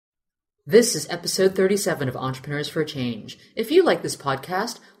This is episode 37 of Entrepreneurs for a Change. If you like this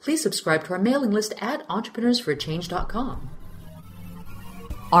podcast, please subscribe to our mailing list at entrepreneursforachange.com.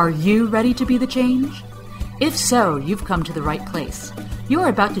 Are you ready to be the change? If so, you've come to the right place. You're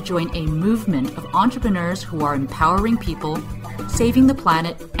about to join a movement of entrepreneurs who are empowering people, saving the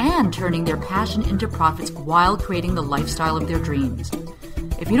planet, and turning their passion into profits while creating the lifestyle of their dreams.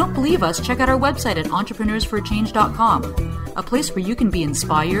 If you don't believe us, check out our website at entrepreneursforachange.com, a place where you can be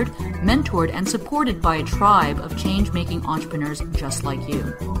inspired, mentored, and supported by a tribe of change-making entrepreneurs just like you.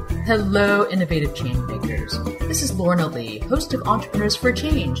 Hello, innovative change makers. This is Lorna Lee, host of Entrepreneurs for a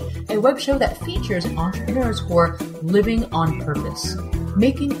Change, a web show that features entrepreneurs who are living on purpose,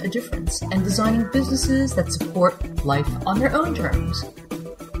 making a difference, and designing businesses that support life on their own terms.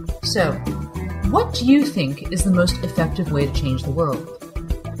 So, what do you think is the most effective way to change the world?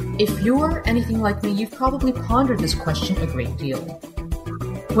 If you're anything like me, you've probably pondered this question a great deal.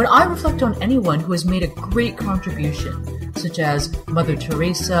 When I reflect on anyone who has made a great contribution, such as Mother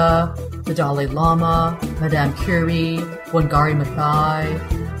Teresa, the Dalai Lama, Madame Curie, Wangari Maathai,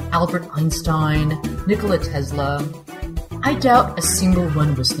 Albert Einstein, Nikola Tesla, I doubt a single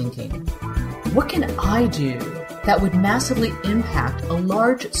one was thinking, what can I do that would massively impact a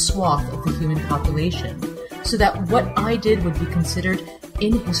large swath of the human population so that what I did would be considered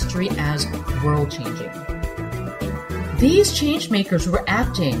in history as world-changing? These change makers were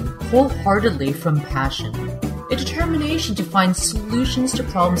acting wholeheartedly from passion, a determination to find solutions to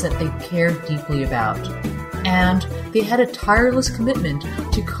problems that they cared deeply about, and they had a tireless commitment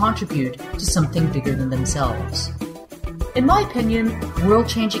to contribute to something bigger than themselves. In my opinion,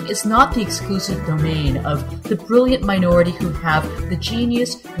 world-changing is not the exclusive domain of the brilliant minority who have the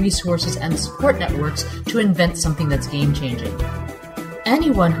genius, resources, and support networks to invent something that's game-changing.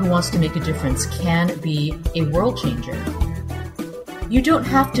 Anyone who wants to make a difference can be a world changer. You don't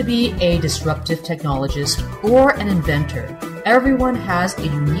have to be a disruptive technologist or an inventor. Everyone has a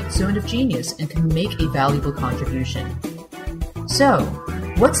unique zone of genius and can make a valuable contribution. So,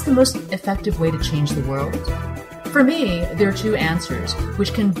 what's the most effective way to change the world? For me, there are two answers,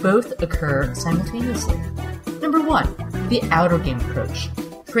 which can both occur simultaneously. Number one, the outer game approach.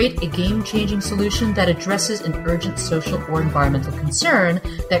 Create a game-changing solution that addresses an urgent social or environmental concern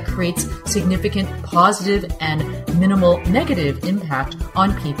that creates significant positive and minimal negative impact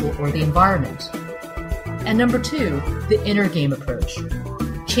on people or the environment. And number two, the inner game approach.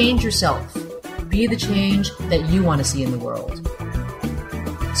 Change yourself. Be the change that you want to see in the world.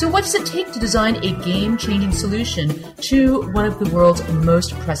 So what does it take to design a game-changing solution to one of the world's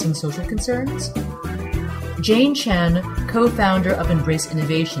most pressing social concerns? Chen, co-founder of Embrace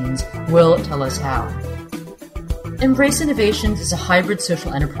Innovations, will tell us how. Embrace Innovations is a hybrid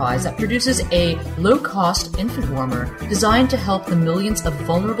social enterprise that produces a low-cost infant warmer designed to help the millions of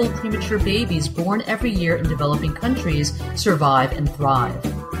vulnerable premature babies born every year in developing countries survive and thrive.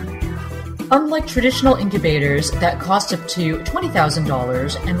 Unlike traditional incubators that cost up to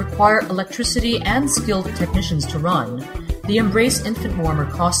 $20,000 and require electricity and skilled technicians to run, the Embrace Infant Warmer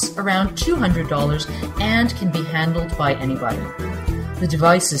costs around $200 and can be handled by anybody. The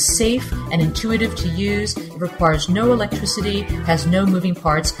device is safe and intuitive to use, it requires no electricity, has no moving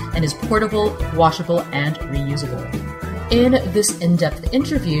parts, and is portable, washable, and reusable. In this in-depth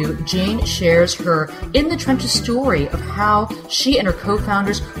interview, Jane shares her in-the-trenches story of how she and her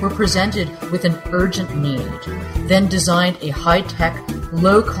co-founders were presented with an urgent need, then designed a high-tech,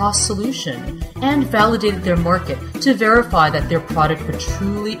 low-cost solution, and validated their market to verify that their product would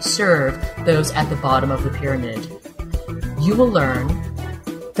truly serve those at the bottom of the pyramid. You will learn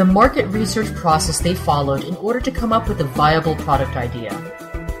the market research process they followed in order to come up with a viable product idea,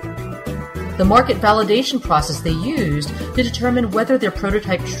 the market validation process they used to determine whether their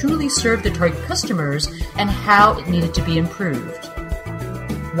prototype truly served their target customers and how it needed to be improved,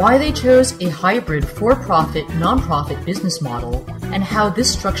 why they chose a hybrid for-profit, non-profit business model, and how this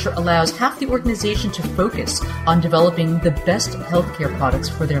structure allows half the organization to focus on developing the best healthcare products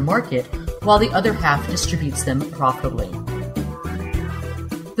for their market, while the other half distributes them profitably.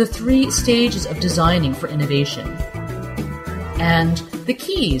 The 3 stages of designing for innovation, and the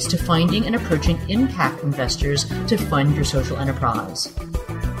keys to finding and approaching impact investors to fund your social enterprise.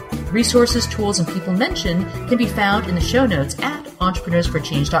 Resources, tools, and people mentioned can be found in the show notes at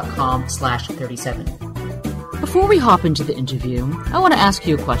entrepreneursforchange.com/37. Before we hop into the interview, I want to ask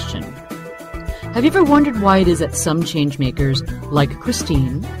you a question. Have you ever wondered why it is that some change makers, like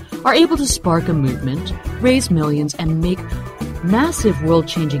Christine, are able to spark a movement, raise millions, and make massive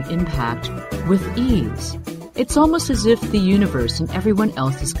world-changing impact with ease? It's almost as if the universe and everyone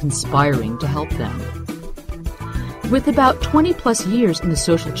else is conspiring to help them. With about 20 plus years in the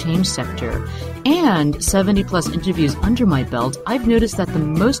social change sector and 70 plus interviews under my belt, I've noticed that the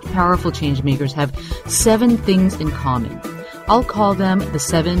most powerful change makers have 7 things in common. I'll call them the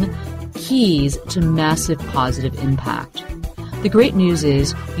 7 keys to massive positive impact. The great news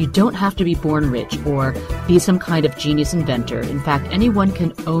is you don't have to be born rich or be some kind of genius inventor. In fact, anyone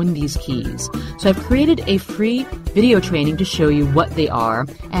can own these keys. So I've created a free video training to show you what they are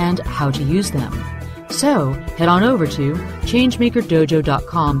and how to use them. So head on over to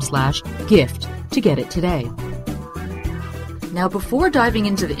changemakerdojo.com/gift to get it today. Now, before diving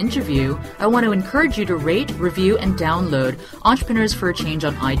into the interview, I want to encourage you to rate, review, and download Entrepreneurs for a Change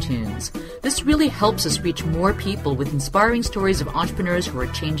on iTunes. This really helps us reach more people with inspiring stories of entrepreneurs who are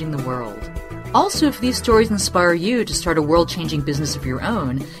changing the world. Also, if these stories inspire you to start a world-changing business of your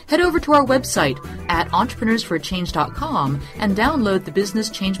own, head over to our website at entrepreneursforachange.com and download the Business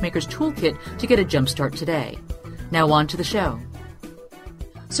Changemakers Toolkit to get a jumpstart today. Now on to the show.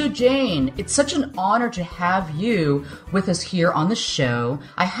 So Jane, it's such an honor to have you with us here on the show.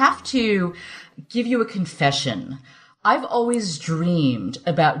 I have to give you a confession. I've always dreamed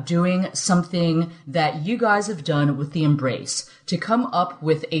about doing something that you guys have done with the Embrace, to come up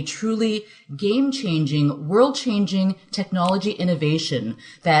with a truly game-changing, world-changing technology innovation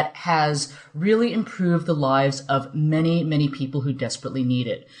that has really improved the lives of many, many people who desperately need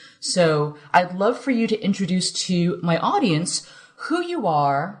it. So I'd love for you to introduce to my audience who you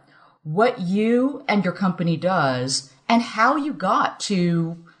are, what you and your company does, and how you got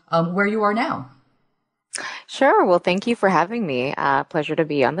to where you are now. Sure. Well, thank you for having me. Pleasure to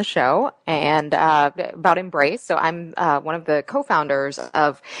be on the show. And about Embrace. So I'm one of the co-founders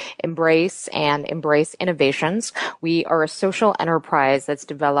of Embrace and Embrace Innovations. We are a social enterprise that's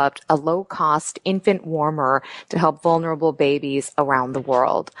developed a low-cost infant warmer to help vulnerable babies around the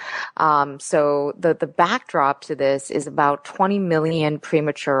world. So the backdrop to this is about 20 million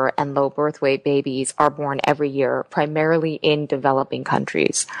premature and low birth weight babies are born every year, primarily in developing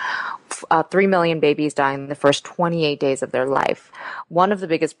countries. 3 million babies die in the first 28 days of their life. One of the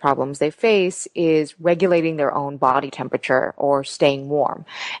biggest problems they face is regulating their own body temperature or staying warm.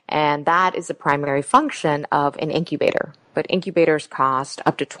 And that is the primary function of an incubator. But incubators cost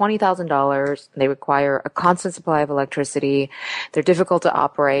up to $20,000. They require a constant supply of electricity. They're difficult to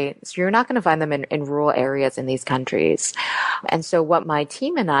operate. So you're not going to find them in rural areas in these countries. And so what my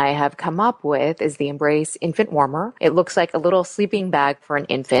team and I have come up with is the Embrace Infant Warmer. It looks like a little sleeping bag for an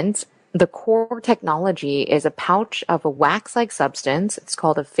infant. The core technology is a pouch of a wax-like substance. It's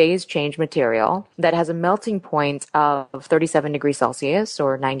called a phase change material that has a melting point of 37 degrees Celsius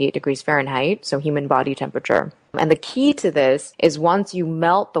or 98 degrees Fahrenheit, so human body temperature. And the key to this is once you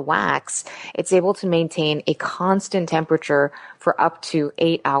melt the wax, it's able to maintain a constant temperature for up to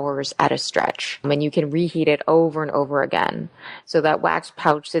 8 hours at a stretch. And you can reheat it over and over again. So that wax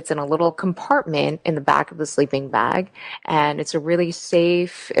pouch sits in a little compartment in the back of the sleeping bag. And it's a really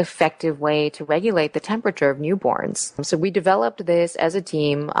safe, effective way to regulate the temperature of newborns. So we developed this as a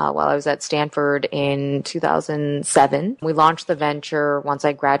team while I was at Stanford in 2007. We launched the venture once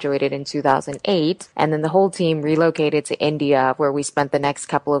I graduated in 2008. And then the whole team relocated to India, where we spent the next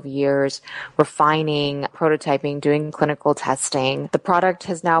couple of years refining, prototyping, doing clinical testing. The product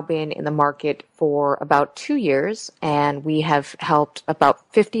has now been in the market for about 2 years, and we have helped about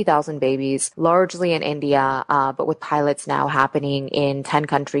 50,000 babies, largely in India, but with pilots now happening in 10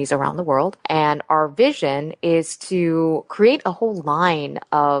 countries around the world. And our vision is to create a whole line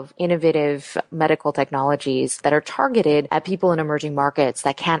of innovative medical technologies that are targeted at people in emerging markets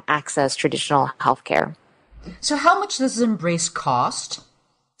that can't access traditional healthcare. So how much does Embrace cost?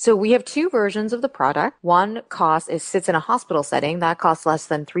 So we have 2 versions of the product. One sits in a hospital setting. That costs less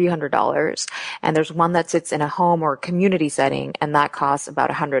than $300. And there's one that sits in a home or community setting, and that costs about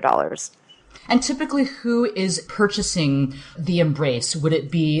 $100. And typically, who is purchasing the Embrace? Would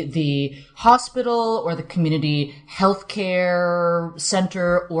it be the hospital or the community healthcare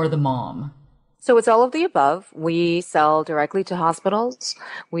center or the mom? So it's all of the above. We sell directly to hospitals.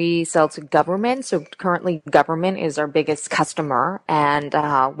 We sell to government. So currently government is our biggest customer. And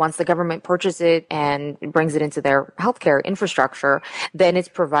once the government purchases it and brings it into their healthcare infrastructure, then it's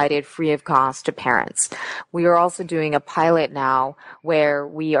provided free of cost to parents. We are also doing a pilot now where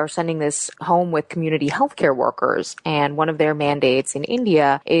we are sending this home with community healthcare workers. And one of their mandates in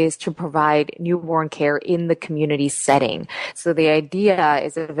India is to provide newborn care in the community setting. So the idea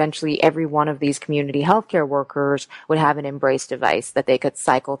is that eventually every one of these community healthcare workers would have an Embrace device that they could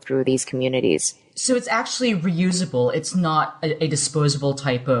cycle through these communities. So it's actually reusable. It's not a disposable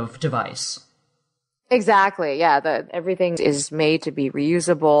type of device. Exactly. Yeah. Everything is made to be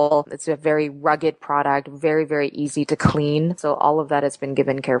reusable. It's a very rugged product, very, very easy to clean. So all of that has been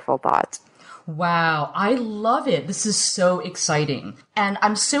given careful thought. Wow, I love it. This is so exciting. And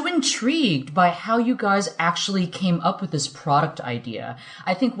I'm so intrigued by how you guys actually came up with this product idea.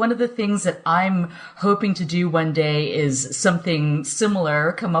 I think one of the things that I'm hoping to do one day is something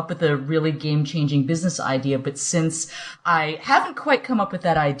similar, come up with a really game-changing business idea. But since I haven't quite come up with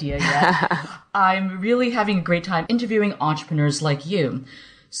that idea yet, I'm really having a great time interviewing entrepreneurs like you.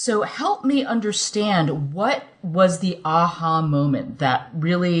 So help me understand, what was the aha moment that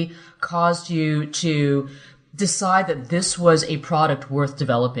really caused you to decide that this was a product worth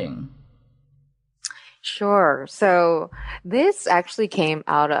developing? Sure. So this actually came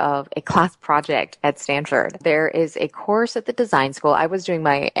out of a class project at Stanford. There is a course at the design school. I was doing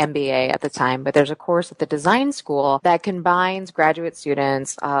my MBA at the time, but there's a course at the design school that combines graduate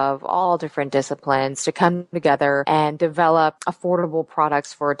students of all different disciplines to come together and develop affordable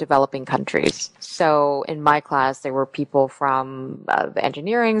products for developing countries. So in my class, there were people from the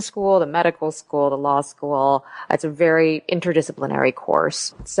engineering school, the medical school, the law school. It's a very interdisciplinary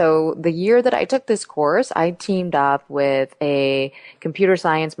course. So the year that I took this course, I teamed up with a computer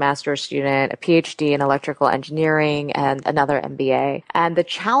science master's student, a PhD in electrical engineering, and another MBA. And the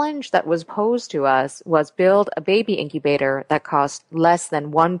challenge that was posed to us was build a baby incubator that cost less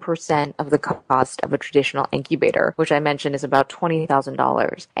than 1% of the cost of a traditional incubator, which I mentioned is about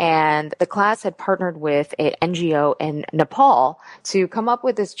 $20,000. And the class had partnered with an NGO in Nepal to come up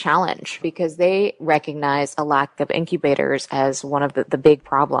with this challenge because they recognized a lack of incubators as one of the big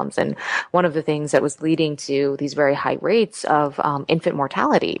problems and one of the things that was leading to these very high rates of infant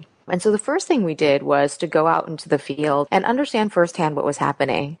mortality. And so the first thing we did was to go out into the field and understand firsthand what was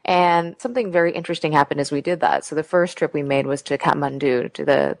happening. And something very interesting happened as we did that. So the first trip we made was to Kathmandu, to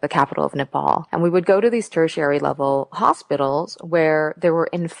the capital of Nepal. And we would go to these tertiary level hospitals where there were,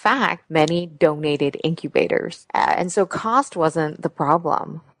 in fact, many donated incubators. And so cost wasn't the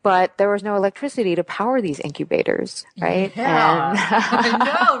problem. But there was no electricity to power these incubators, right? Yeah, I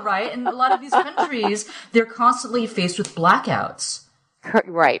know, right? And a lot of these countries, they're constantly faced with blackouts.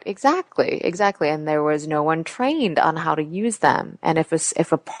 Right, exactly. And there was no one trained on how to use them. And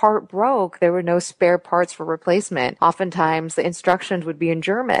if a part broke, there were no spare parts for replacement. Oftentimes, the instructions would be in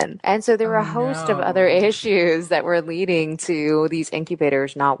German. And so there were a host of other issues that were leading to these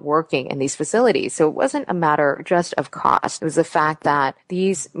incubators not working in these facilities. So it wasn't a matter just of cost. It was the fact that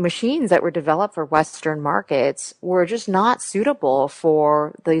these machines that were developed for Western markets were just not suitable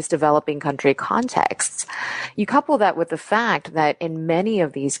for these developing country contexts. You couple that with the fact that in many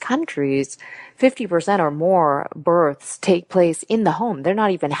of these countries, 50% or more births take place in the home. They're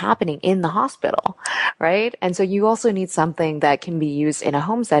not even happening in the hospital, right? And so you also need something that can be used in a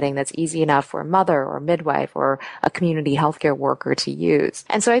home setting that's easy enough for a mother or a midwife or a community healthcare worker to use.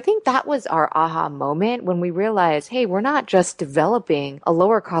 And so I think that was our aha moment when we realized, hey, we're not just developing a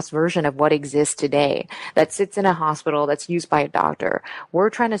lower cost version of what exists today that sits in a hospital that's used by a doctor.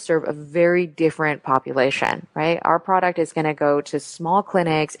 We're trying to serve a very different population, right? Our product is going to go to small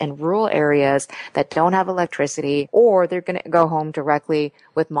clinics in rural areas that don't have electricity, or they're going to go home directly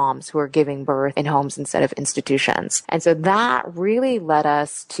with moms who are giving birth in homes instead of institutions. And so that really led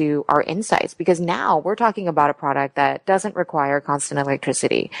us to our insights, because now we're talking about a product that doesn't require constant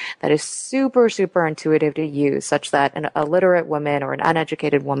electricity, that is super, super intuitive to use, such that a literate woman or an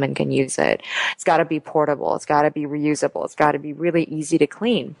uneducated woman can use it. It's got to be portable. It's got to be reusable. It's got to be really easy to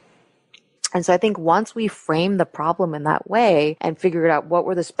clean. And so I think once we framed the problem in that way and figured out what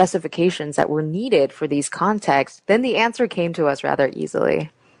were the specifications that were needed for these contexts, then the answer came to us rather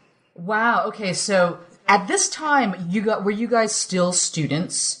easily. Wow. Okay. So at this time, were you guys still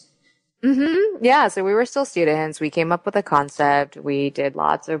students? Mm-hmm. Yeah, so we were still students. We came up with a concept. We did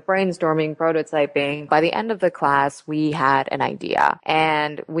lots of brainstorming, prototyping. By the end of the class, we had an idea.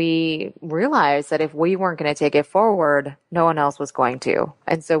 And we realized that if we weren't going to take it forward, no one else was going to.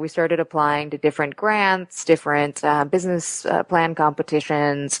 And so we started applying to different grants, different business plan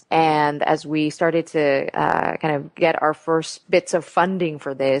competitions. And as we started to kind of get our first bits of funding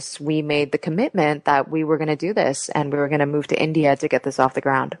for this, we made the commitment that we were going to do this and we were going to move to India to get this off the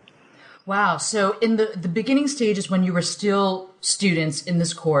ground. Wow. So in the beginning stages, when you were still students in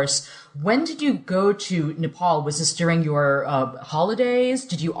this course, when did you go to Nepal? Was this during your holidays?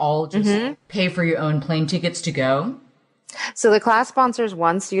 Did you all just pay for your own plane tickets to go? So the class sponsors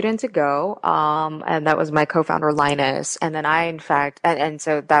one student to go, and that was my co-founder Linus. And then I, in fact, and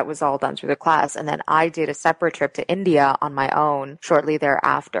so that was all done through the class. And then I did a separate trip to India on my own shortly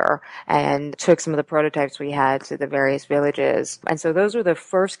thereafter, and took some of the prototypes we had to the various villages. And so those were the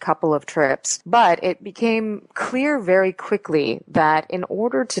first couple of trips. But it became clear very quickly that in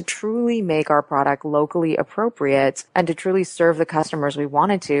order to truly make our product locally appropriate and to truly serve the customers we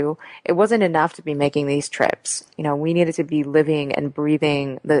wanted to, it wasn't enough to be making these trips. We needed to be living and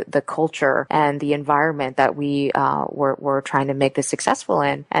breathing the culture and the environment that we were trying to make this successful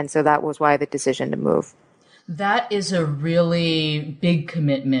in. And so that was why the decision to move. That is a really big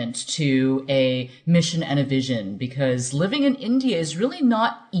commitment to a mission and a vision, because living in India is really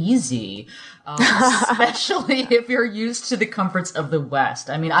not easy, especially if you're used to the comforts of the West.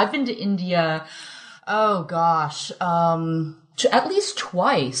 I mean, I've been to India, oh gosh, at least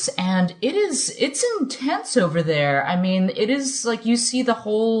twice, and it's intense over there. I mean, it is like you see the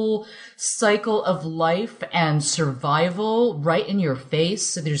whole cycle of life and survival right in your face.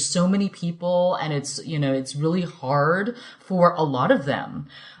 So there's so many people, and it's really hard for a lot of them.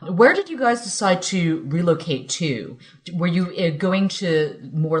 Where did you guys decide to relocate to? Were you going to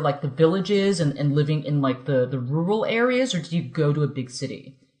more like the villages and living in like the rural areas, or did you go to a big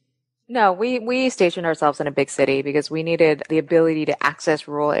city? No, we stationed ourselves in a big city because we needed the ability to access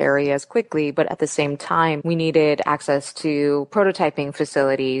rural areas quickly, but at the same time, we needed access to prototyping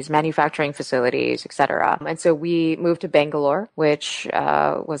facilities, manufacturing facilities, etc. And so we moved to Bangalore, which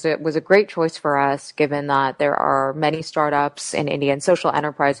was a great choice for us, given that there are many startups in India and social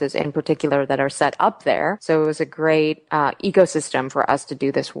enterprises in particular that are set up there. So it was a great ecosystem for us to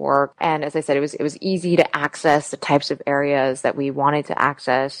do this work. And as I said, it was easy to access the types of areas that we wanted to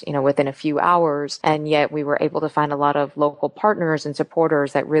access, within a few hours, and yet we were able to find a lot of local partners and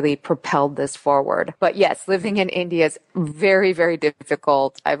supporters that really propelled this forward. But yes, living in India is very, very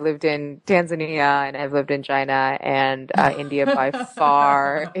difficult. I've lived in Tanzania and I've lived in China, and India by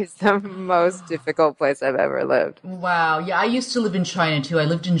far is the most difficult place I've ever lived. Wow. Yeah, I used to live in China too. I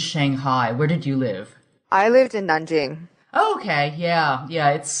lived in Shanghai. Where did you live? I lived in Nanjing. Oh, okay. Yeah.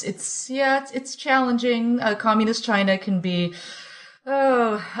 Yeah. It's challenging. Communist China can be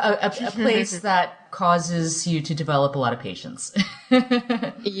a place that causes you to develop a lot of patience.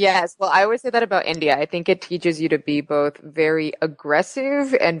 Yes. Well, I always say that about India. I think it teaches you to be both very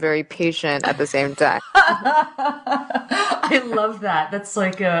aggressive and very patient at the same time. I love that. That's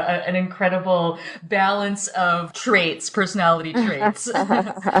like an incredible balance of traits, personality traits.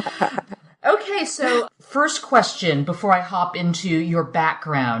 Okay, so first question before I hop into your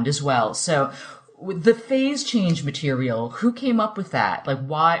background as well. So the phase change material, who came up with that? Like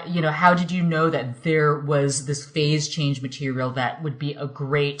why, how did you know that there was this phase change material that would be a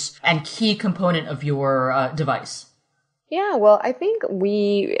great and key component of your device? Yeah, well, I think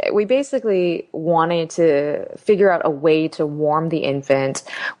we basically wanted to figure out a way to warm the infant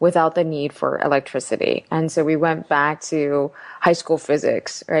without the need for electricity. And so we went back to high school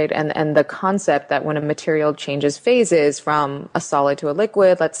physics, right? And the concept that when a material changes phases from a solid to a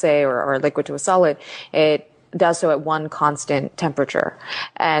liquid, let's say, or a liquid to a solid, it does so at one constant temperature.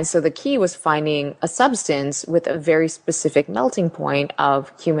 And so the key was finding a substance with a very specific melting point of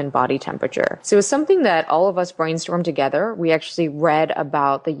human body temperature. So it was something that all of us brainstormed together. We actually read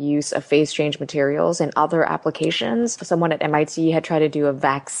about the use of phase change materials in other applications. Someone at MIT had tried to do a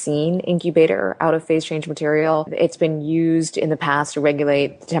vaccine incubator out of phase change material. It's been used in the past to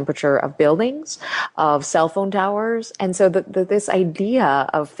regulate the temperature of buildings, of cell phone towers. And so this idea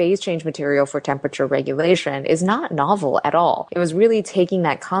of phase change material for temperature regulation is not novel at all. It was really taking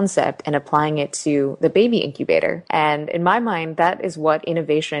that concept and applying it to the baby incubator. And in my mind, that is what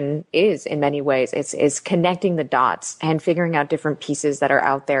innovation is in many ways. It's connecting the dots and figuring out different pieces that are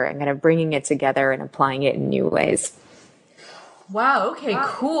out there and kind of bringing it together and applying it in new ways. Wow. Okay. Wow.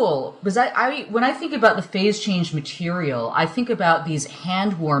 Cool. Because when I think about the phase change material, I think about these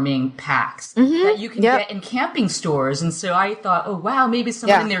hand warming packs that you can get in camping stores. And so I thought, oh wow, maybe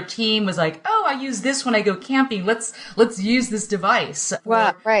someone in their team was like, oh, I use this when I go camping. Let's use this device.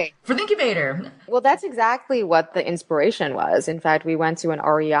 Right. For the incubator. Well, that's exactly what the inspiration was. In fact, we went to an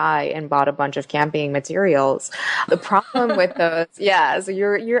REI and bought a bunch of camping materials. The problem with those, so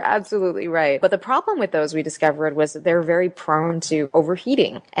you're absolutely right. But the problem with those we discovered was that they're very prone to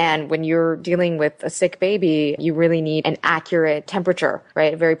overheating. And when you're dealing with a sick baby, you really need an accurate temperature,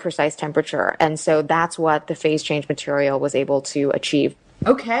 right? A very precise temperature. And so that's what the phase change material was able to achieve.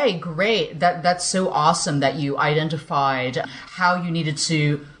 Okay, great. That's so awesome that you identified how you needed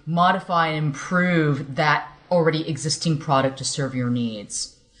to modify and improve that already existing product to serve your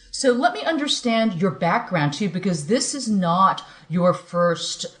needs. So let me understand your background too, because this is not your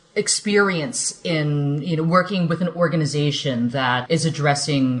first experience in working with an organization that is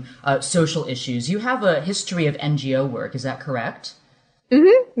addressing social issues. You have a history of NGO work, is that correct?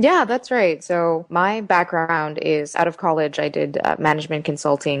 Yeah, that's right. So my background is out of college. I did management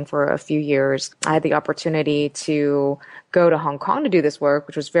consulting for a few years. I had the opportunity to go to Hong Kong to do this work,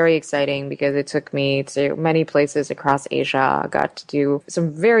 which was very exciting because it took me to many places across Asia. I got to do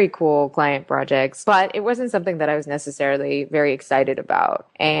some very cool client projects, but it wasn't something that I was necessarily very excited about.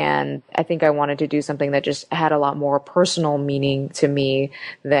 And I think I wanted to do something that just had a lot more personal meaning to me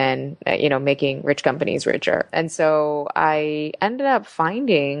than, making rich companies richer. And so I ended up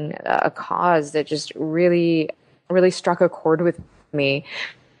finding a cause that just really, really struck a chord with me.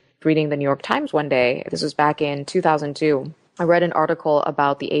 Reading the New York Times one day, this was back in 2002. I read an article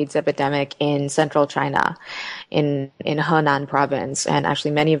about the AIDS epidemic in central China, in Henan province, and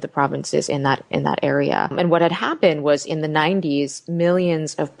actually many of the provinces in that area. And what had happened was in the 90s,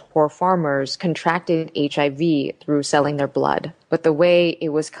 millions of poor farmers contracted HIV through selling their blood. But the way it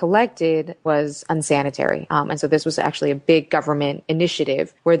was collected was unsanitary. And so this was actually a big government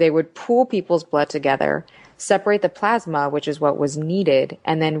initiative where they would pool people's blood together, separate the plasma, which is what was needed,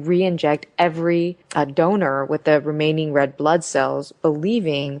 and then re-inject every donor with the remaining red blood cells,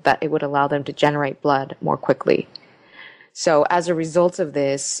 believing that it would allow them to generate blood more quickly. So as a result of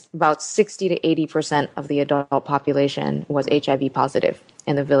this, about 60 to 80% of the adult population was HIV positive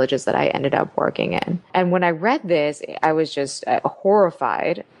in the villages that I ended up working in. And when I read this, I was just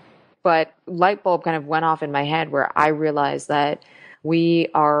horrified, but light bulb kind of went off in my head where I realized that we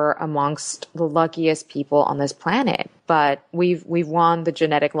are amongst the luckiest people on this planet, but we've won the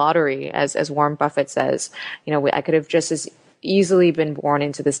genetic lottery, as Warren Buffett says. I could have just as easily been born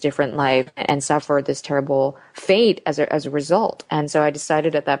into this different life and suffered this terrible fate as a result. And so I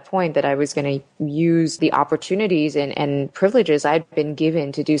decided at that point that I was going to use the opportunities and privileges I'd been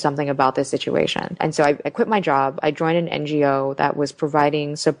given to do something about this situation. And so I quit my job. I joined an NGO that was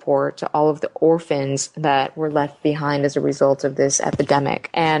providing support to all of the orphans that were left behind as a result of this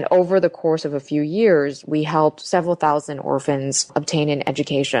epidemic. And over the course of a few years, we helped several thousand orphans obtain an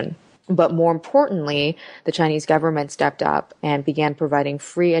education. But more importantly, the Chinese government stepped up and began providing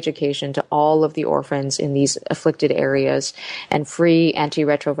free education to all of the orphans in these afflicted areas and free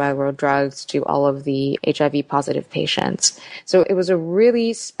antiretroviral drugs to all of the HIV positive patients. So it was a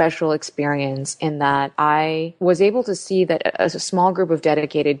really special experience in that I was able to see that a small group of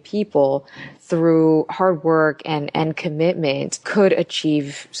dedicated people through hard work and commitment could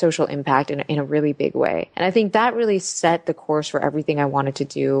achieve social impact in a really big way. And I think that really set the course for everything I wanted to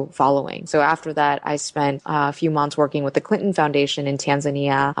do following. So after that, I spent a few months working with the Clinton Foundation in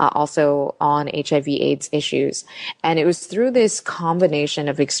Tanzania, also on HIV/AIDS issues. And it was through this combination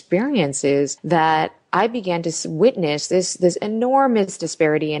of experiences that I began to witness this enormous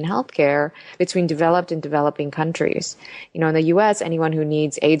disparity in healthcare between developed and developing countries. In the US, anyone who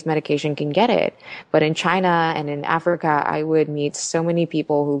needs AIDS medication can get it. But in China and in Africa, I would meet so many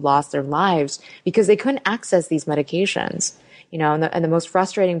people who lost their lives because they couldn't access these medications. And the most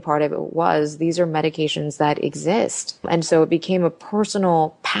frustrating part of it was these are medications that exist. And so it became a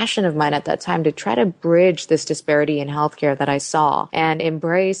personal passion of mine at that time to try to bridge this disparity in healthcare that I saw. And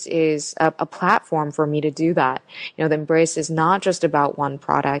Embrace is a platform for me to do that. The Embrace is not just about one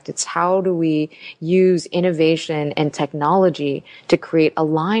product. It's how do we use innovation and technology to create a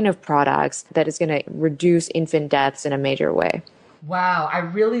line of products that is going to reduce infant deaths in a major way. Wow, I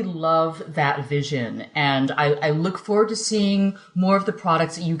really love that vision, and I look forward to seeing more of the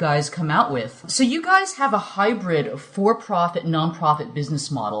products that you guys come out with. So you guys have a hybrid for-profit, non-profit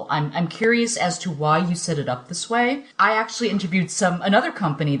business model. I'm curious as to why you set it up this way. I actually interviewed another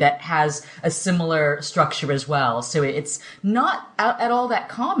company that has a similar structure as well. So it's not at all that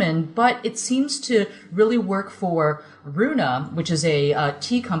common, but it seems to really work for Runa, which is a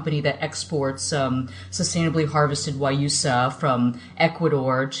tea company that exports sustainably harvested guayusa from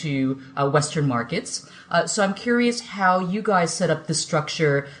Ecuador to Western markets. So I'm curious how you guys set up the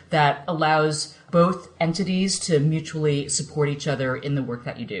structure that allows both entities to mutually support each other in the work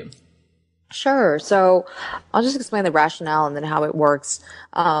that you do. Sure. So I'll just explain the rationale and then how it works.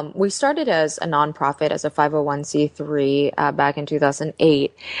 We started as a nonprofit, as a 501c3 back in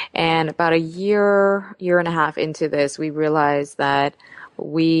 2008. And about a year and a half into this, we realized that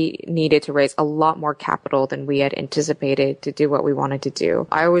we needed to raise a lot more capital than we had anticipated to do what we wanted to do.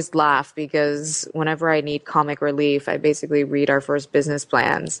 I always laugh because whenever I need comic relief, I basically read our first business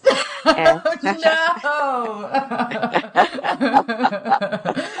plans. And No!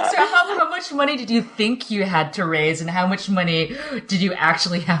 So how much money did you think you had to raise, and how much money did you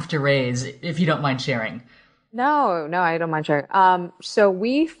actually have to raise, if you don't mind sharing? No, I don't mind sharing. So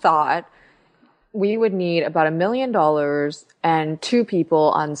we thought we would need about $1 million and 2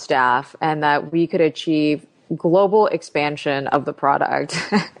 people on staff, and that we could achieve global expansion of the product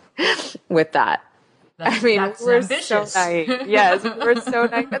with that. That's we're ambitious. so naive. Yes, we're so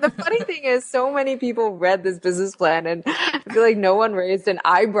naive. And the funny thing is, so many people read this business plan, and I feel like no one raised an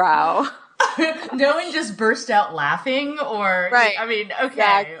eyebrow. No one just burst out laughing, or right. I mean,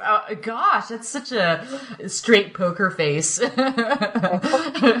 okay, gosh, that's such a straight poker face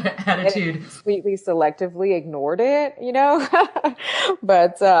attitude. Completely selectively ignored it,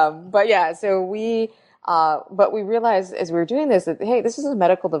 but yeah. So but we realized as we were doing this that, hey, this is a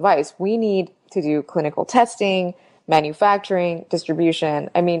medical device. We need to do clinical testing, manufacturing, distribution.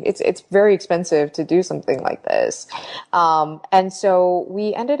 I mean, it's very expensive to do something like this. And so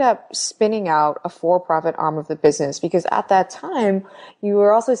we ended up spinning out a for-profit arm of the business, because at that time, you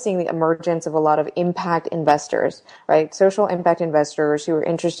were also seeing the emergence of a lot of impact investors, right? Social impact investors who were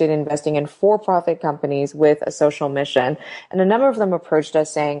interested in investing in for-profit companies with a social mission. And a number of them approached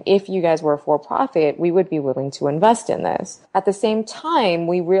us saying, if you guys were for-profit, we would be willing to invest in this. At the same time,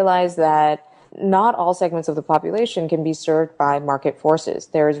 we realized that not all segments of the population can be served by market forces.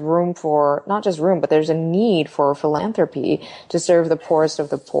 There's room for, not just room, but there's a need for philanthropy to serve the poorest of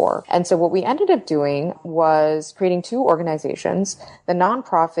the poor. And so what we ended up doing was creating 2 organizations. The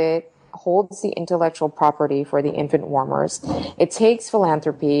nonprofit holds the intellectual property for the infant warmers. It takes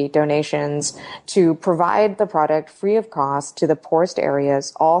philanthropy donations to provide the product free of cost to the poorest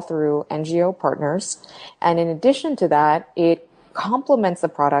areas, all through NGO partners. And in addition to that, it complements the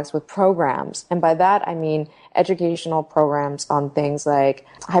products with programs. And by that, I mean educational programs on things like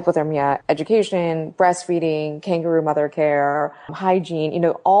hypothermia education, breastfeeding, kangaroo mother care, hygiene,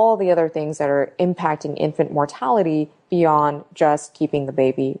 all the other things that are impacting infant mortality beyond just keeping the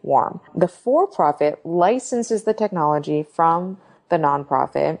baby warm. The for-profit licenses the technology from the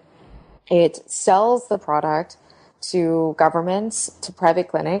nonprofit. It sells the product to governments, to private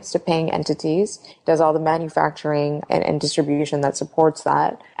clinics, to paying entities, does all the manufacturing and distribution that supports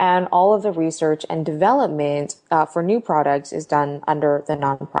that. And all of the research and development for new products is done under the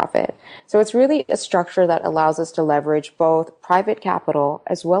nonprofit. So it's really a structure that allows us to leverage both private capital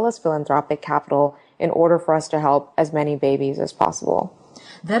as well as philanthropic capital in order for us to help as many babies as possible.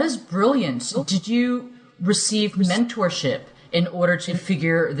 That is brilliant. Did you receive mentorship in order to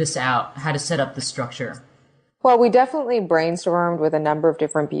figure this out, how to set up the structure? Well, we definitely brainstormed with a number of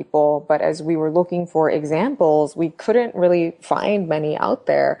different people, but as we were looking for examples, we couldn't really find many out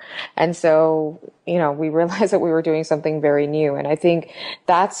there. And so, we realized that we were doing something very new. And I think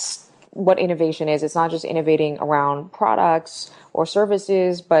that's what innovation is. It's not just innovating around products or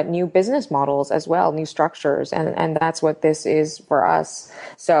services, but new business models as well, new structures. And that's what this is for us.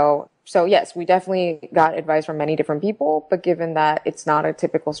 So yes, we definitely got advice from many different people, but given that it's not a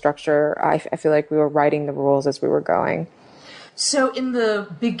typical structure, I feel like we were writing the rules as we were going. So in the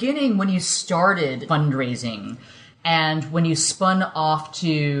beginning, when you started fundraising and when you spun off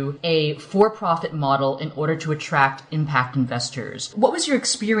to a for-profit model in order to attract impact investors, what was your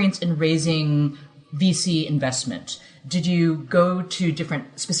experience in raising VC investment? Did you go to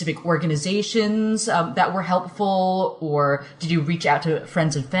different specific organizations that were helpful, or did you reach out to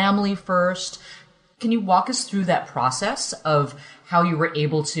friends and family first? Can you walk us through that process of how you were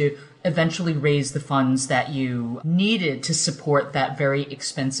able to eventually raise the funds that you needed to support that very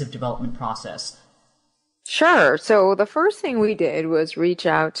expensive development process? Sure. So the first thing we did was reach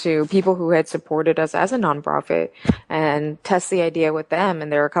out to people who had supported us as a nonprofit and test the idea with them.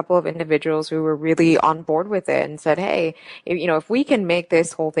 And there were a couple of individuals who were really on board with it and said, hey, if we can make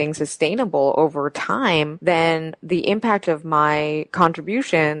this whole thing sustainable over time, then the impact of my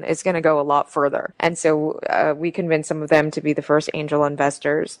contribution is going to go a lot further. And so we convinced some of them to be the first angel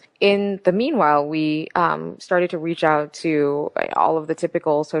investors. In the meanwhile, we started to reach out to all of the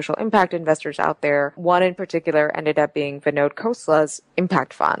typical social impact investors out there. One in particular ended up being Vinod Khosla's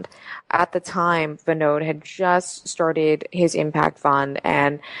impact fund. At the time, Vinod had just started his impact fund.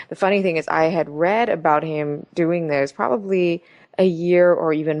 And the funny thing is I had read about him doing this probably a year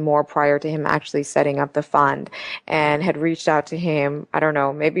or even more prior to him actually setting up the fund, and had reached out to him, I don't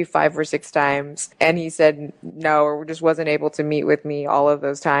know, maybe 5 or 6 times. And he said no, or just wasn't able to meet with me all of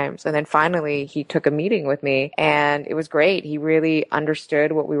those times. And then finally he took a meeting with me, and it was great. He really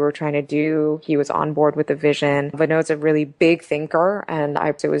understood what we were trying to do. He was on board with the vision. Vinod's a really big thinker, and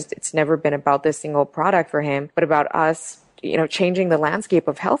it's never been about this single product for him, but about us, changing the landscape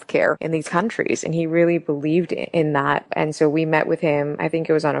of healthcare in these countries. And he really believed in that. And so we met with him, I think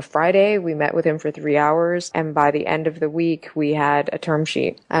it was on a Friday. We met with him for 3 hours. And by the end of the week, we had a term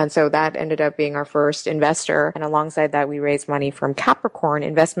sheet. And so that ended up being our first investor. And alongside that, we raised money from Capricorn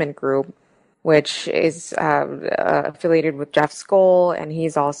Investment Group, which is affiliated with Jeff Skoll, and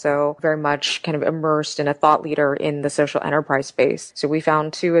he's also very much kind of immersed in a thought leader in the social enterprise space. So we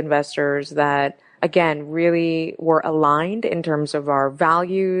found 2 investors that, again, really were aligned in terms of our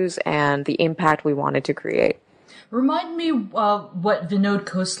values and the impact we wanted to create. Remind me what Vinod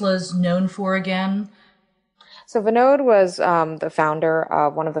Khosla is known for again. So Vinod was one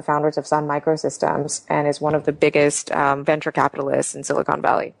of the founders of Sun Microsystems, and is one of the biggest venture capitalists in Silicon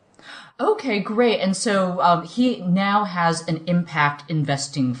Valley. Okay, great. And so he now has an impact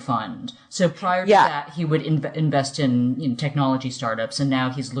investing fund. So prior to that, he would invest in technology startups, and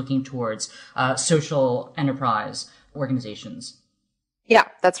now he's looking towards social enterprise organizations. Yeah,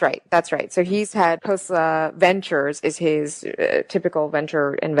 that's right. That's right. So he's had Khosla Ventures is his typical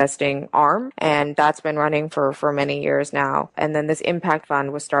venture investing arm, and that's been running for many years now. And then this impact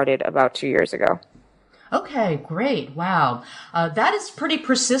fund was started about 2 years ago. Okay, great. Wow. That is pretty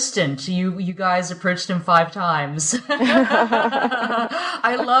persistent. You guys approached him 5 times.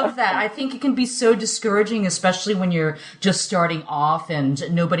 I love that. I think it can be so discouraging, especially when you're just starting off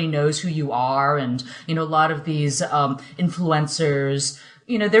and nobody knows who you are. And, a lot of these influencers,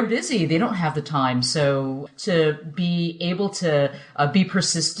 they're busy. They don't have the time. So to be able to be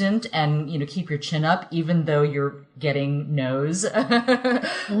persistent and, keep your chin up, even though you're getting no's from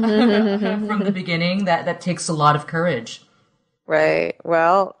the beginning, that takes a lot of courage. Right.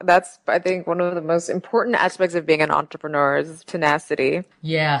 Well, that's, I think, one of the most important aspects of being an entrepreneur is tenacity.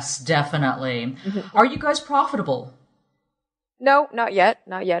 Yes, definitely. Are you guys profitable? No, not yet.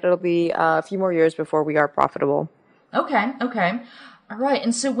 Not yet. It'll be a few more years before we are profitable. Okay. All right.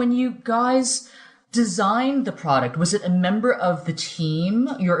 And so when you guys designed the product, was it a member of the team,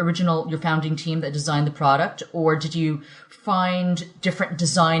 your founding team that designed the product, or did you find different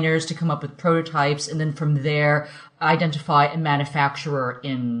designers to come up with prototypes and then from there identify a manufacturer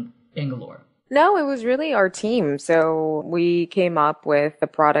in Bangalore? No, it was really our team. So we came up with the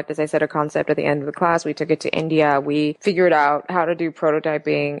product, as I said, a concept at the end of the class. We took it to India. We figured out how to do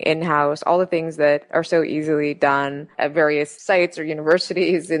prototyping in-house, all the things that are so easily done at various sites or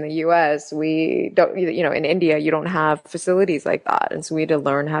universities in the US. We don't, in India, you don't have facilities like that. And so we just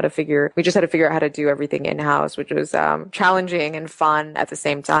had to figure out how to do everything in-house, which was challenging and fun at the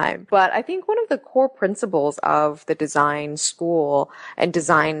same time. But I think one of the core principles of the design school and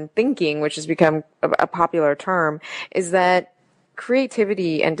design thinking, which has become a popular term, is that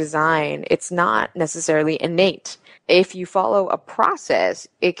creativity and design, it's not necessarily innate. If you follow a process,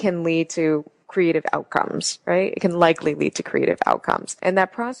 it can lead to creative outcomes, right? It can likely lead to creative outcomes. And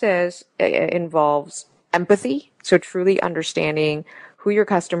that process involves empathy, so truly understanding who your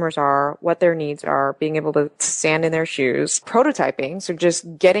customers are, what their needs are, being able to stand in their shoes, prototyping, so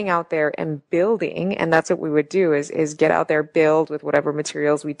just getting out there and building, and that's what we would do is get out there, build with whatever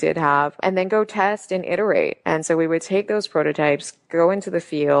materials we did have, and then go test and iterate. And so we would take those prototypes, go into the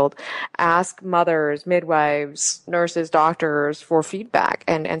field, ask mothers, midwives, nurses, doctors for feedback,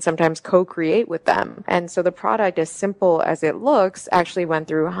 and sometimes co-create with them. And so the product, as simple as it looks, actually went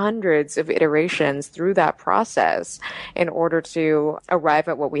through hundreds of iterations through that process in order to arrive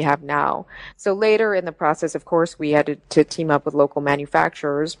at what we have now. So later in the process, of course, we had to team up with local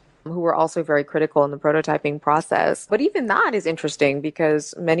manufacturers who were also very critical in the prototyping process. But even that is interesting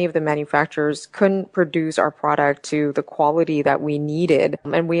because many of the manufacturers couldn't produce our product to the quality that we needed.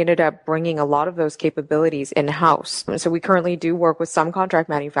 And we ended up bringing a lot of those capabilities in-house. So we currently do work with some contract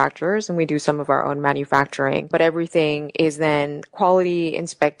manufacturers and we do some of our own manufacturing, but everything is then quality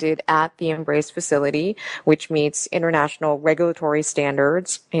inspected at the Embrace facility, which meets international regulatory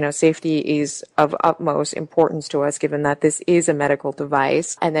standards. Safety is of utmost importance to us given that this is a medical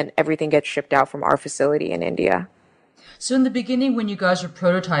device. And then everything gets shipped out from our facility in India. So in the beginning, when you guys were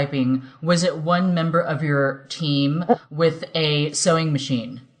prototyping, was it one member of your team with a sewing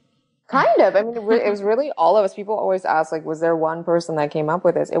machine? Kind of. I mean, it was really all of us. People always ask, like, was there one person that came up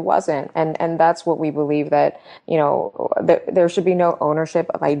with this? It wasn't. And that's what we believe, that, there should be no ownership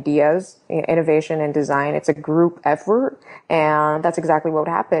of ideas, innovation and design. It's a group effort. And that's exactly what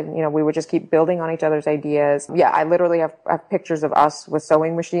would happen. We would just keep building on each other's ideas. Yeah, I literally have pictures of us with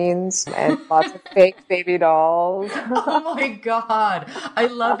sewing machines and lots of fake baby dolls. Oh my God. I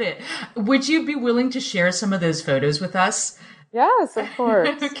love it. Would you be willing to share some of those photos with us? Yes, of course.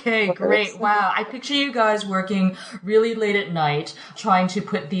 Okay, great. Wow. I picture you guys working really late at night trying to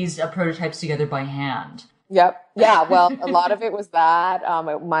put these prototypes together by hand. Yep. Yeah. Well, a lot of it was that.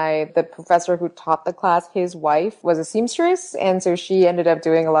 The professor who taught the class, his wife was a seamstress. And so she ended up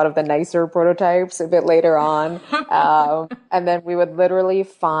doing a lot of the nicer prototypes a bit later on. And then we would literally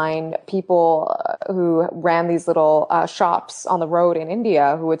find people who ran these little shops on the road in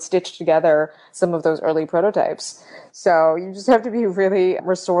India who would stitch together some of those early prototypes. So you just have to be really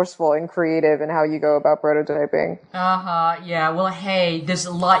resourceful and creative in how you go about prototyping. Uh-huh. Yeah. Well, hey, there's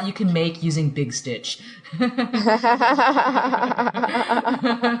a lot you can make using Big Stitch. Yeah,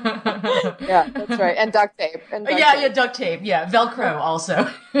 that's right. And duct tape. Yeah, duct tape. Yeah, Velcro also.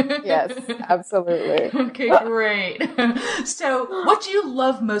 Yes, absolutely. Okay, great. So, what do you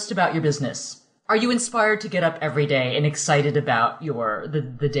love most about your business? Are you inspired to get up every day and excited about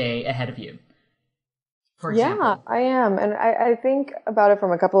the day ahead of you? For example. Yeah, I am. And I think about it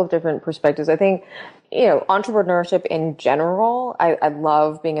from a couple of different perspectives. I think, entrepreneurship in general, I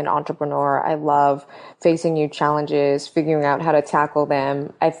love being an entrepreneur. I love facing new challenges, figuring out how to tackle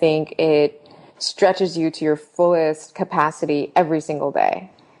them. I think it stretches you to your fullest capacity every single day.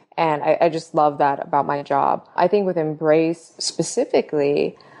 And I just love that about my job. I think with Embrace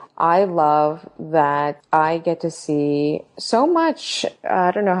specifically, I love that I get to see so much, I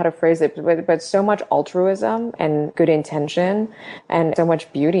don't know how to phrase it, but so much altruism and good intention and so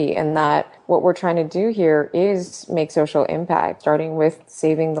much beauty in that what we're trying to do here is make social impact, starting with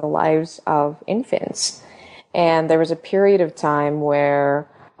saving the lives of infants. And there was a period of time where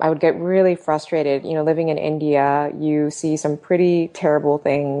I would get really frustrated. Living in India, you see some pretty terrible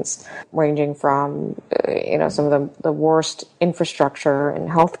things ranging from, some of the worst infrastructure in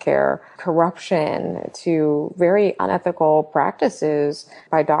healthcare, corruption, to very unethical practices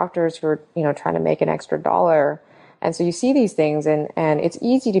by doctors who are, trying to make an extra dollar. And so you see these things and it's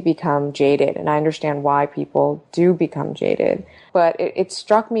easy to become jaded. And I understand why people do become jaded. But it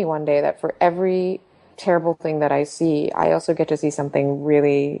struck me one day that for every terrible thing that I see, I also get to see something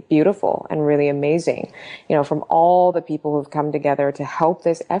really beautiful and really amazing, from all the people who've come together to help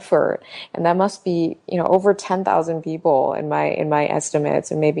this effort. And that must be, over 10,000 people in my estimates,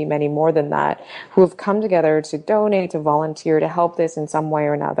 and maybe many more than that, who have come together to donate, to volunteer, to help this in some way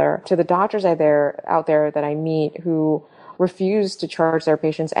or another. To the doctors out there that I meet who refuse to charge their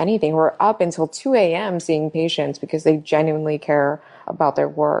patients anything, who are up until 2 a.m. seeing patients because they genuinely care about their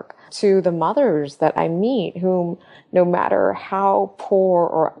work. To the mothers that I meet, whom, no matter how poor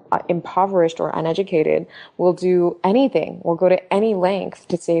or impoverished or uneducated, will do anything, will go to any length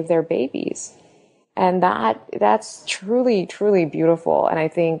to save their babies. And that's truly, truly beautiful. And I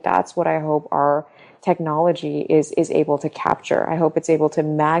think that's what I hope our technology is able to capture. I hope it's able to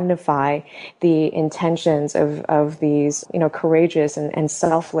magnify the intentions of these, courageous and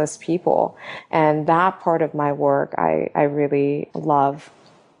selfless people. And that part of my work, I really love.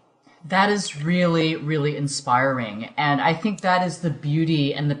 That is really, really inspiring. And I think that is the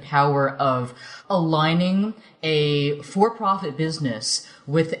beauty and the power of aligning a for-profit business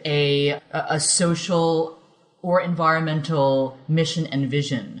with a social or environmental mission and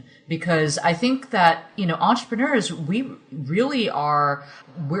vision. Because I think that, entrepreneurs, we really are,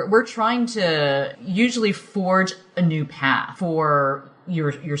 we're trying to usually forge a new path for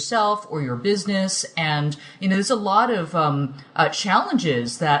yourself or your business. And, there's a lot of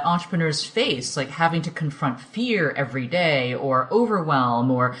challenges that entrepreneurs face, like having to confront fear every day or overwhelm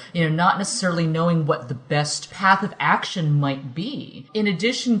or, not necessarily knowing what the best path of action might be. In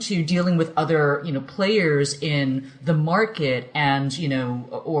addition to dealing with other, players in the market and,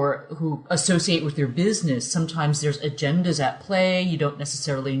 or who associate with your business. Sometimes there's agendas at play. You don't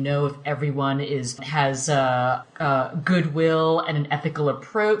necessarily know if everyone has goodwill and an ethical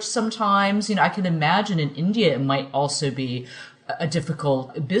approach. Sometimes, I can imagine in India it might also be a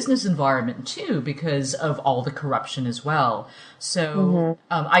difficult business environment too, because of all the corruption as well. So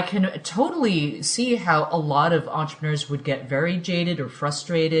I can totally see how a lot of entrepreneurs would get very jaded or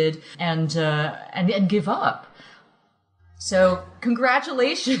frustrated and give up. So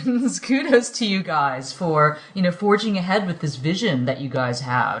congratulations, kudos to you guys for, forging ahead with this vision that you guys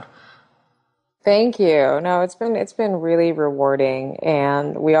had. Thank you. No, it's been really rewarding,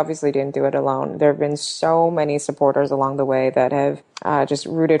 and we obviously didn't do it alone. There have been so many supporters along the way that have just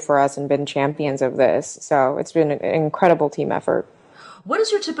rooted for us and been champions of this. So it's been an incredible team effort. What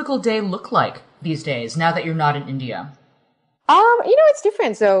does your typical day look like these days now that you're not in India? It's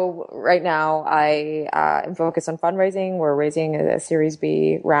different. So right now I am focused on fundraising. We're raising a Series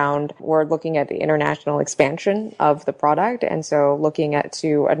B round. We're looking at the international expansion of the product. And so looking at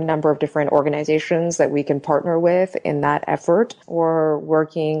to a number of different organizations that we can partner with in that effort. We're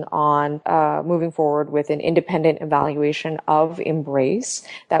working on moving forward with an independent evaluation of Embrace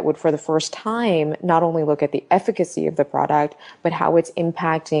that would, for the first time, not only look at the efficacy of the product, but how it's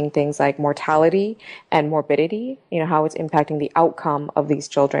impacting things like mortality and morbidity, how it's impacting the outcome of these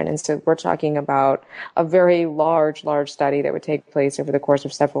children. And so we're talking about a very large study that would take place over the course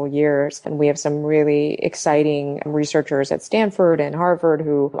of several years. And we have some really exciting researchers at Stanford and Harvard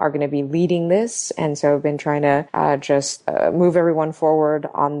who are going to be leading this. And so I've been trying to just move everyone forward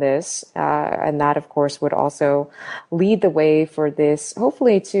on this. And that, of course, would also lead the way for this,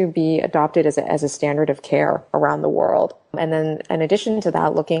 hopefully, to be adopted as a standard of care around the world. And then in addition to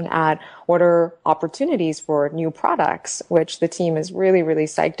that, looking at what are opportunities for new products, which the team is really, really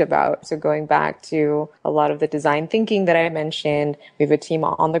psyched about. So going back to a lot of the design thinking that I mentioned, we have a team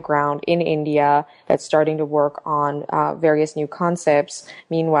on the ground in India that's starting to work on various new concepts.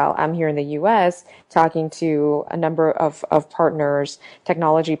 Meanwhile, I'm here in the US talking to a number of partners,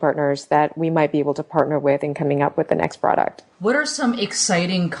 technology partners that we might be able to partner with in coming up with the next product. What are some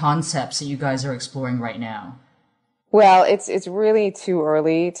exciting concepts that you guys are exploring right now? Well, it's really too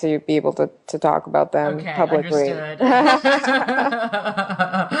early to be able to talk about them publicly. Understood.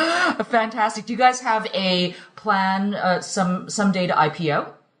 Fantastic. Do you guys have a plan someday to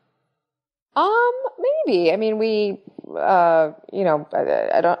IPO? Maybe. I mean, I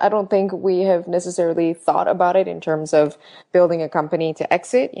don't think we have necessarily thought about it in terms of building a company to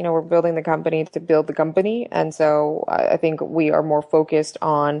exit. We're building the company to build the company. And so I think we are more focused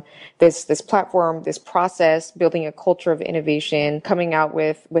on this platform, this process, building a culture of innovation, coming out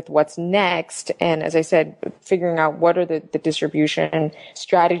with what's next. And as I said, figuring out what are the distribution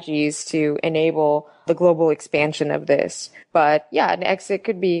strategies to enable the global expansion of this. But yeah, an exit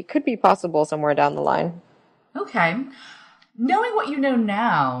could be possible somewhere down the line. Okay. Knowing what you know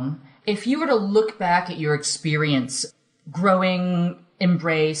now, if you were to look back at your experience growing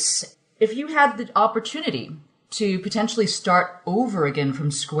Embrace, if you had the opportunity to potentially start over again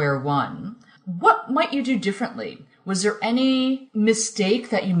from square one, what might you do differently? Was there any mistake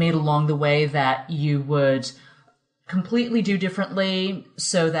that you made along the way that you would completely do differently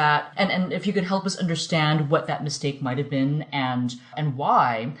so that, and if you could help us understand what that mistake might have been and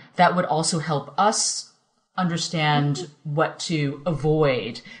why, that would also help us understand what to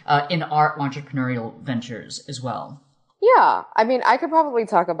avoid in our entrepreneurial ventures as well. Yeah, I mean, I could probably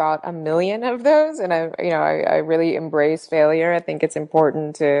talk about a million of those, and I really embrace failure. I think it's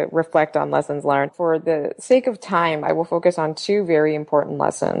important to reflect on lessons learned. For the sake of time, I will focus on two very important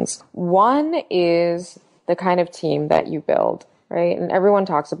lessons. One is the kind of team that you build, right? And everyone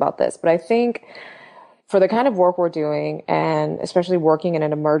talks about this, but I think for the kind of work we're doing, and especially working in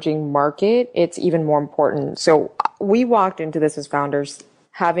an emerging market, it's even more important. So we walked into this as founders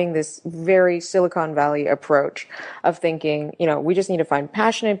having this very Silicon Valley approach of thinking, we just need to find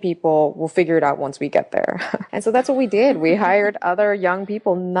passionate people. We'll figure it out once we get there. And so that's what we did. We hired other young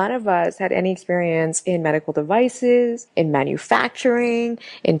people. None of us had any experience in medical devices, in manufacturing,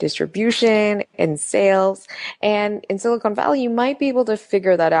 in distribution, in sales. And in Silicon Valley, you might be able to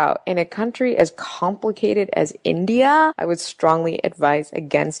figure that out. In a country as complicated as India, I would strongly advise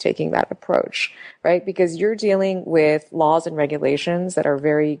against taking that approach, right? Because you're dealing with laws and regulations that are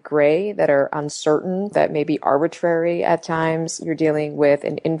very gray, that are uncertain, that may be arbitrary at times. You're dealing with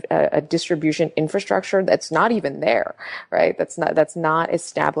a distribution infrastructure that's not even there, right? That's not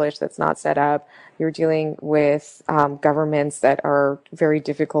established, that's not set up. You're dealing with governments that are very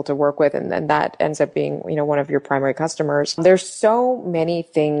difficult to work with, and then that ends up being, one of your primary customers. There's so many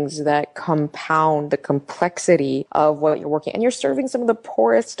things that compound the complexity of what you're working, and you're serving some of the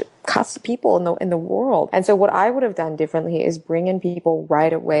poorest people in the world. And so what I would have done differently is bring in people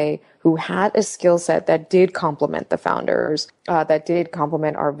right away who had a skill set that did complement the founders, that did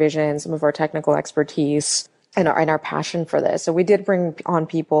complement our vision, some of our technical expertise. and our passion for this. So we did bring on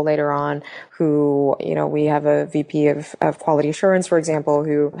people later on who, we have a VP of quality assurance, for example,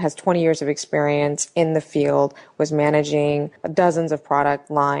 who has 20 years of experience in the field, was managing dozens of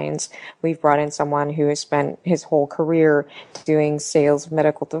product lines. We've brought in someone who has spent his whole career doing sales of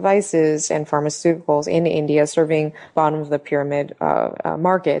medical devices and pharmaceuticals in India, serving bottom of the pyramid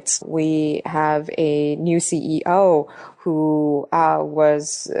markets. We have a new CEO who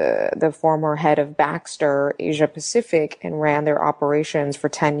was the former head of Baxter Asia Pacific and ran their operations for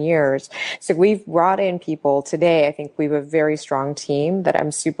 10 years. So we've brought in people today. I think we have a very strong team that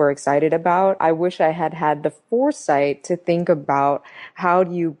I'm super excited about. I wish I had had the foresight to think about how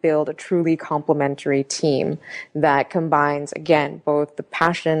do you build a truly complementary team that combines, again, both the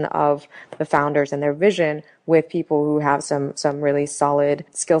passion of the founders and their vision with people who have some really solid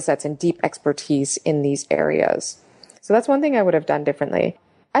skill sets and deep expertise in these areas. So that's one thing I would have done differently.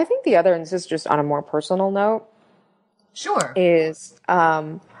 I think the other, and this is just on a more personal note, sure, is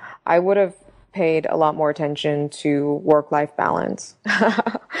I would have paid a lot more attention to work-life balance.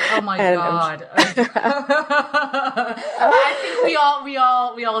 Oh my God. I think we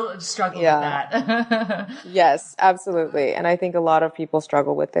all struggle with that. Yes, absolutely. And I think a lot of people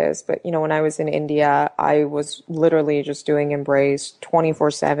struggle with this. But, when I was in India, I was literally just doing Embrace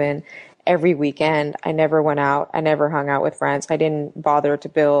 24/7. Every weekend. I never went out. I never hung out with friends. I didn't bother to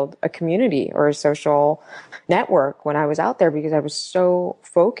build a community or a social network when I was out there because I was so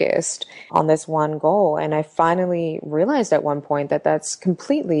focused on this one goal. And I finally realized at one point that that's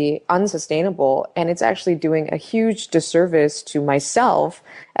completely unsustainable. And it's actually doing a huge disservice to myself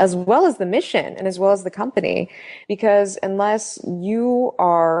as well as the mission and as well as the company. Because unless you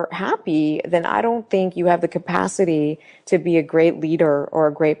are happy, then I don't think you have the capacity to be a great leader or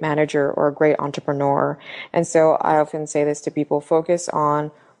a great manager or a great entrepreneur. And so I often say this to people, focus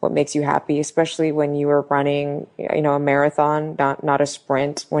on what makes you happy, especially when you are running, a marathon, not a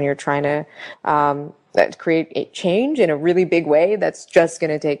sprint, when you're trying to create a change in a really big way that's just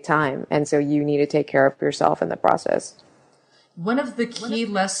going to take time. And so you need to take care of yourself in the process. One of the key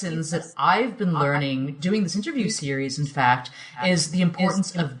lessons that I've been learning doing this interview series, in fact, is the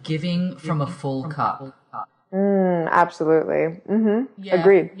importance of giving from a full cup. Absolutely. Mm-hmm. Yeah.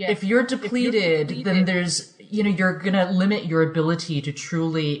 Agreed. Yeah. If you're depleted, then there's, you're going to limit your ability to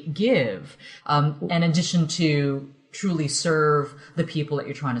truly give, in addition to truly serve the people that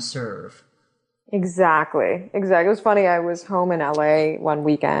you're trying to serve. Exactly. It was funny. I was home in LA one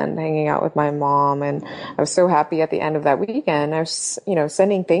weekend hanging out with my mom, and I was so happy at the end of that weekend. I was,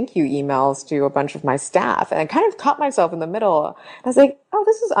 sending thank you emails to a bunch of my staff, and I kind of caught myself in the middle. I was like, oh,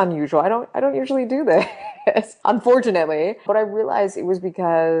 this is unusual. I don't usually do this, unfortunately. But I realized it was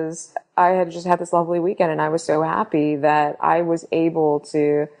because I had just had this lovely weekend and I was so happy that I was able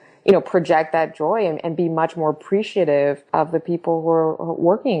to project that joy and be much more appreciative of the people who are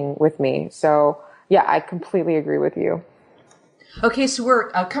working with me. So yeah, I completely agree with you. Okay, so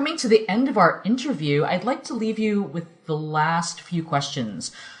we're coming to the end of our interview. I'd like to leave you with the last few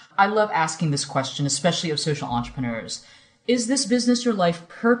questions. I love asking this question, especially of social entrepreneurs. Is this business your life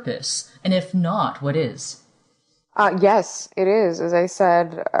purpose? And if not, what is? Yes, it is. As I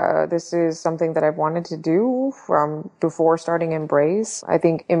said, this is something that I've wanted to do from before starting Embrace. I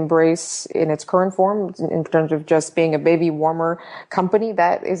think Embrace in its current form, in terms of just being a baby warmer company,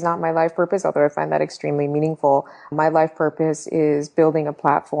 that is not my life purpose, although I find that extremely meaningful. My life purpose is building a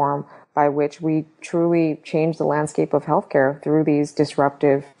platform by which we truly change the landscape of healthcare through these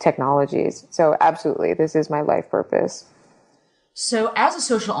disruptive technologies. So absolutely, this is my life purpose. So as a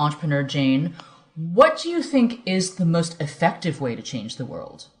social entrepreneur, Jane, what do you think is the most effective way to change the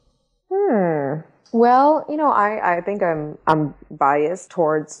world? Well, I think I'm biased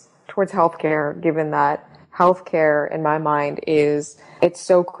towards healthcare, given that healthcare in my mind it's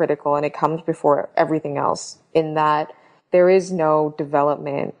so critical and it comes before everything else, in that there is no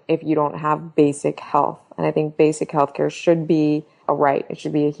development if you don't have basic health. And I think basic healthcare should be a right. It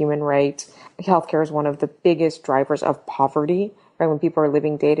should be a human right. Healthcare is one of the biggest drivers of poverty. Right, when people are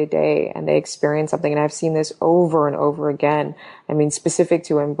living day to day and they experience something, and I've seen this over and over again. I mean, specific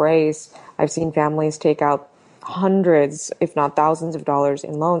to Embrace, I've seen families take out hundreds, if not thousands of dollars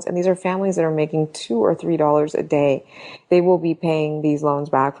in loans. And these are families that are making $2 or $3 a day. They will be paying these loans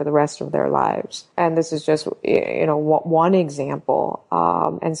back for the rest of their lives. And this is just, one example.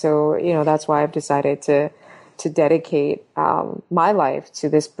 And so, that's why I've decided to dedicate my life to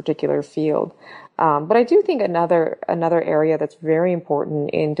this particular field. But I do think another area that's very important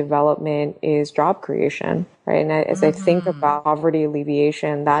in development is job creation, right? And as I think about poverty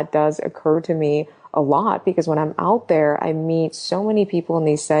alleviation, that does occur to me a lot, because when I'm out there, I meet so many people in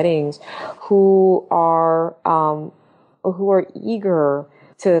these settings who are eager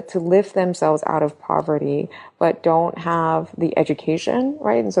to lift themselves out of poverty, but don't have the education,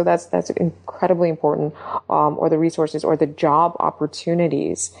 right? And so that's incredibly important, or the resources or the job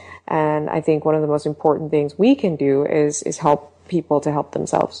opportunities. And I think one of the most important things we can do is help people to help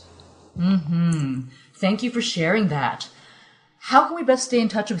themselves. Mm-hmm. Thank you for sharing that. How can we best stay in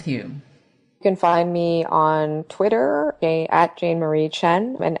touch with you? You can find me on Twitter at Jane Marie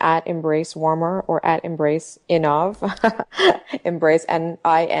Chen, and at Embrace Warmer, or at Embrace Innov, Embrace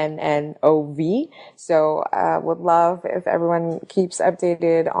Ninnov. So would love if everyone keeps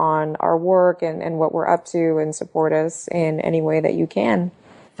updated on our work and what we're up to, and support us in any way that you can.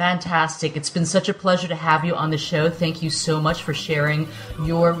 Fantastic. It's been such a pleasure to have you on the show. Thank you so much for sharing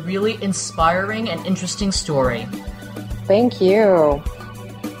your really inspiring and interesting story. Thank you.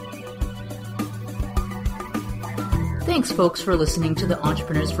 Thanks, folks, for listening to the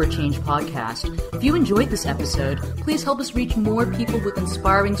Entrepreneurs for a Change podcast. If you enjoyed this episode, please help us reach more people with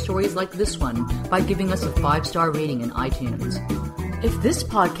inspiring stories like this one by giving us a 5-star rating in iTunes. If this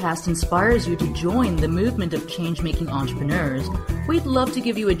podcast inspires you to join the movement of change-making entrepreneurs, we'd love to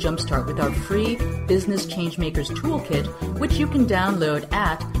give you a jumpstart with our free Business Changemakers Toolkit, which you can download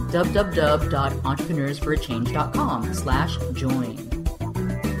at www.entrepreneursforachange.com/join.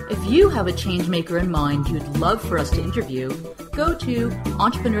 If you have a changemaker in mind you'd love for us to interview, go to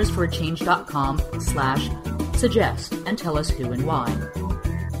entrepreneursforachange.com/suggest and tell us who and why.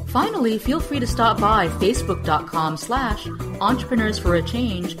 Finally, feel free to stop by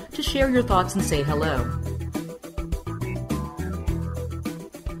facebook.com/entrepreneursforachange to share your thoughts and say hello.